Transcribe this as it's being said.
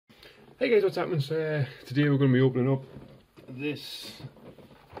Hey guys, what's happening? So today we're going to be opening up this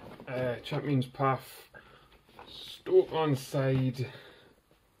Champions Path Stow on Side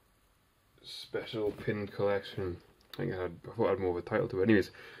special pin collection. I think I thought I had more of a title to it. Anyways,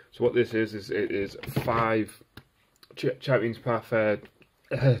 so what this is it is 5 Champions Path.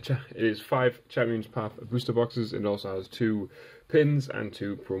 It is 5 Champions Path booster boxes, and also has 2 pins and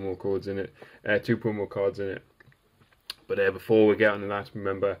 2 promo codes in it. 2 promo cards in it. But before we get on to that,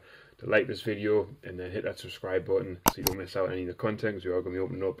 remember to like this video and then hit that subscribe button so you don't miss out on any of the content, because we are going to be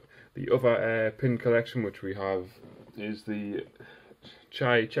opening up the other pin collection, which we have is the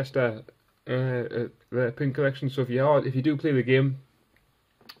Chester pin collection. So if you do play the game,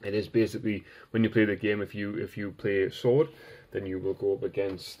 it is basically when you play the game, if you play Sword, then you will go up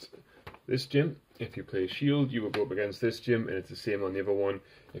against this gym. If you play Shield, you will go up against this gym, and it's the same on the other one.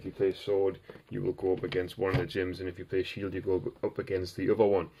 If you play Sword, you will go up against one of the gyms, and if you play Shield, you go up against the other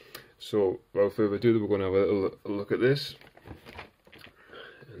one. So, without further ado, we're going to have a little look at this,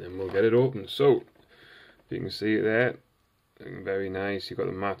 and then we'll get it open. So, you can see it there, very nice. You've got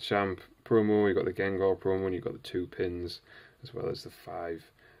the Machamp promo, you've got the Gengar promo, and you've got the 2 pins, as well as the 5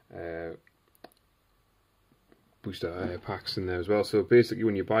 booster packs in there as well. So basically,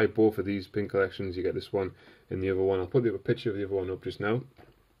 when you buy both of these pin collections, you get this one and the other one. I'll put the other picture of the other one up just now.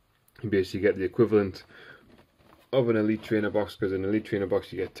 You basically get the equivalent of an Elite Trainer box, because in an Elite Trainer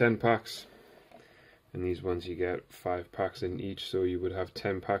box you get 10 packs, and these ones you get 5 packs in each, so you would have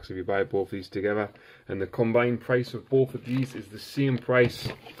 10 packs if you buy both of these together. And the combined price of both of these is the same price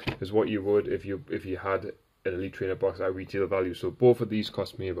as what you would if you had an Elite Trainer box at retail value. So both of these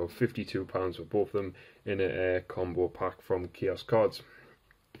cost me about £52 for both of them in a combo pack from Chaos Cards.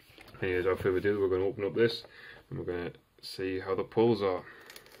 Anyways, without further ado, we're going to open up this and we're going to see how the pulls are.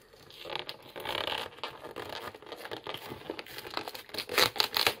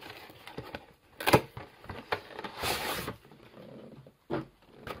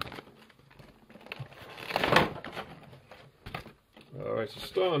 Alright, so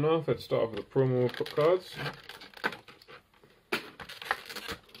starting off, let's start off with the promo cards.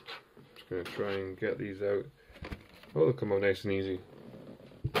 Just going to try and get these out. Oh, they'll come out nice and easy.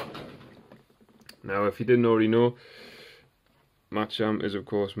 Now, if you didn't already know, Machamp is of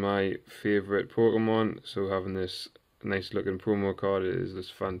course my favourite Pokemon, so having this nice looking promo card is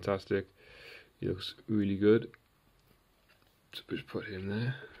just fantastic. He looks really good. So just put him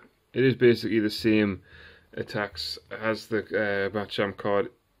there. It is basically the same attacks as the Machamp card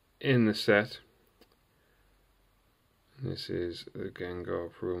in the set. This is the Gengar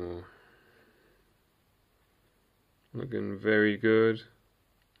promo. Looking very good.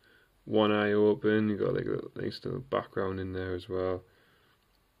 One eye open. You got like a nice little background in there as well.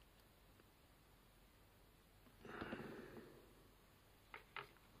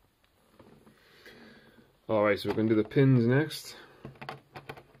 Alright, so we're going to do the pins next.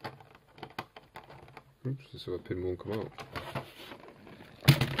 Oops, so a pin won't come out.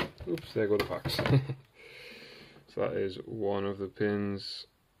 Oops, there go the packs. So that is one of the pins.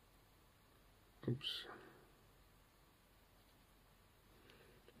 Oops.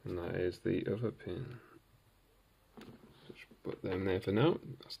 And that is the other pin. Just put them there for now.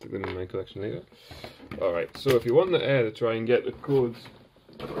 I'll stick them in my collection later. Alright, so if you want to try and get the codes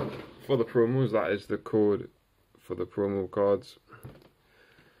for the promos, that is the code for the promo cards.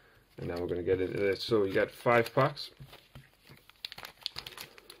 And now we're going to get into this. So you get 5 packs.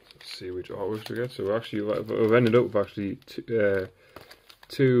 Let's see which artworks we get. So actually, we've ended up with actually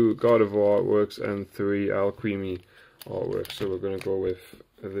 2 God of War artworks and 3 Alchemy artworks. So we're going to go with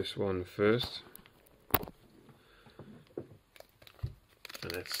this one first.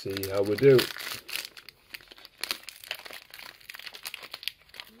 And let's see how we do.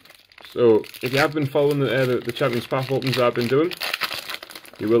 So if you have been following the Champions Path opens that I've been doing,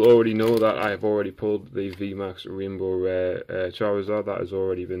 you will already know that I have already pulled the VMAX Rainbow Rare Charizard. That has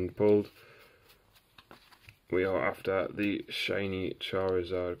already been pulled. We are after the shiny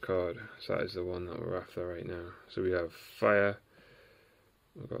Charizard card. So that is the one that we're after right now. So we have Fire.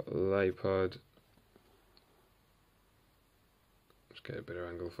 We've got Lipod. Let's get a better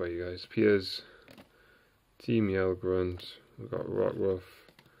angle for you guys. Piers. Team Yell Grunt. We've got Rockruff.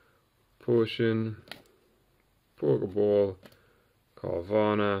 Potion. Pokeball.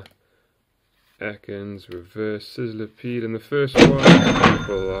 Carvana, Ekans, Reverse, Sizzlipede, and the first one,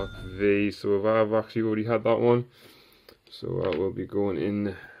 Block V. So I've actually already had that one, so that will be going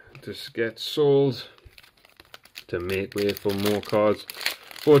in to get sold to make way for more cards.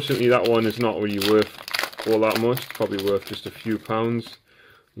 Fortunately, that one is not really worth all that much. It's probably worth just a few pounds.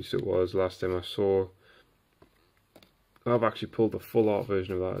 At least it was last time I saw I've actually pulled the full art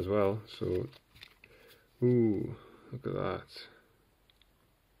version of that as well. So, ooh, look at that.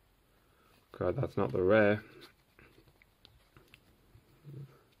 God, that's not the rare.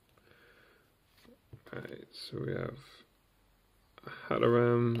 Right, so we have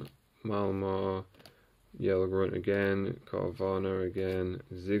Hatterem, Malmar, Yellow Grunt again, Carvana again,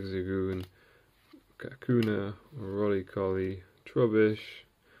 Zigzagoon, Kakuna, Rollycolly, Trubbish,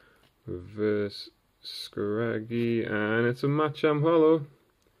 Reverse Scraggy, and it's a Machamp Hollow.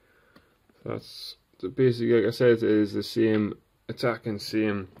 That's the basic, like I said, it is the same attack and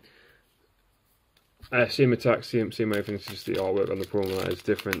same attack, same everything. It's just the artwork on the promo that is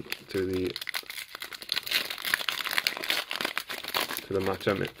different to the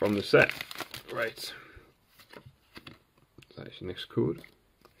Machamp from the set. Right. That's your next code.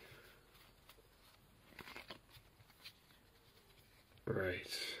 Right.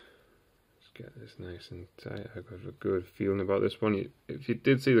 Let's get this nice and tight. I've got a good feeling about this one. If you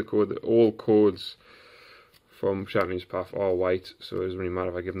did see the code, all codes from Champions Path are white, so it doesn't really matter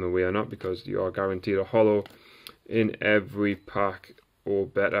if I give them away or not, because you are guaranteed a holo in every pack or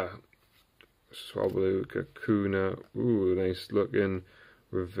better. Swablu, Kakuna, ooh, nice looking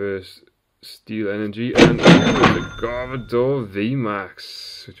Reverse Steel Energy, and the Garbodor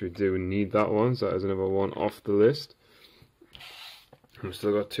VMAX, which we do need that one, so that is another one off the list. We've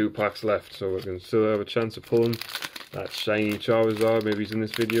still got 2 packs left, so we can still have a chance of pulling that shiny Charizard. Maybe he's in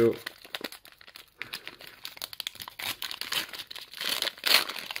this video.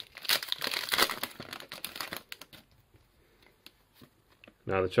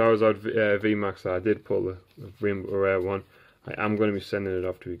 Now the Charizard VMAX that I did pull, the Rainbow Rare one, I am going to be sending it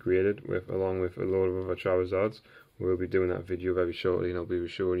off to be graded along with a load of other Charizards. We'll be doing that video very shortly, and I'll be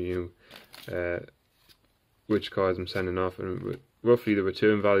showing you which cards I'm sending off and roughly the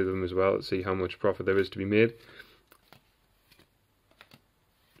return value of them as well, to see how much profit there is to be made,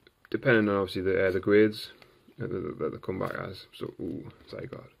 depending on obviously the grades that they come back as. So, ooh,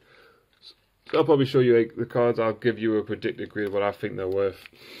 Zygarde. So I'll probably show you like, the cards. I'll give you a predicted grade, what I think they're worth,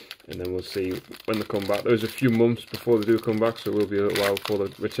 and then we'll see when they come back. There's a few months before they do come back, so it will be a little while before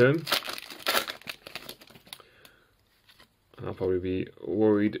the return. And I'll probably be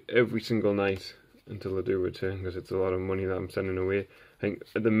worried every single night until they do return, because it's a lot of money that I'm sending away. I think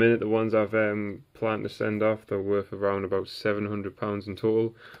at the minute the ones I've planned to send off, they're worth around about £700 in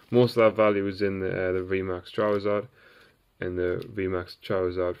total. Most of that value is in the VMAX Charizard, and the VMAX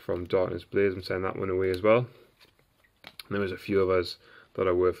Charizard from Darkness Blaze. I'm sending that one away as well. And there was a few others that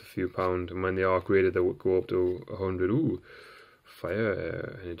are worth a few pound, and when they are graded they will go up to 100. Ooh,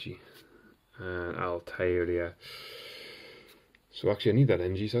 Fire Energy and Altair. So actually I need that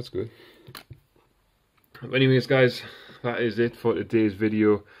energy, so that's good. But anyways guys, that is it for today's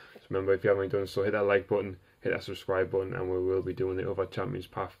video. So remember, if you haven't done so, hit that like button, hit that subscribe button, and we will be doing the other Champions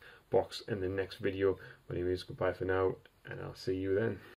Path box in the next video. But anyways, goodbye for now, and I'll see you then.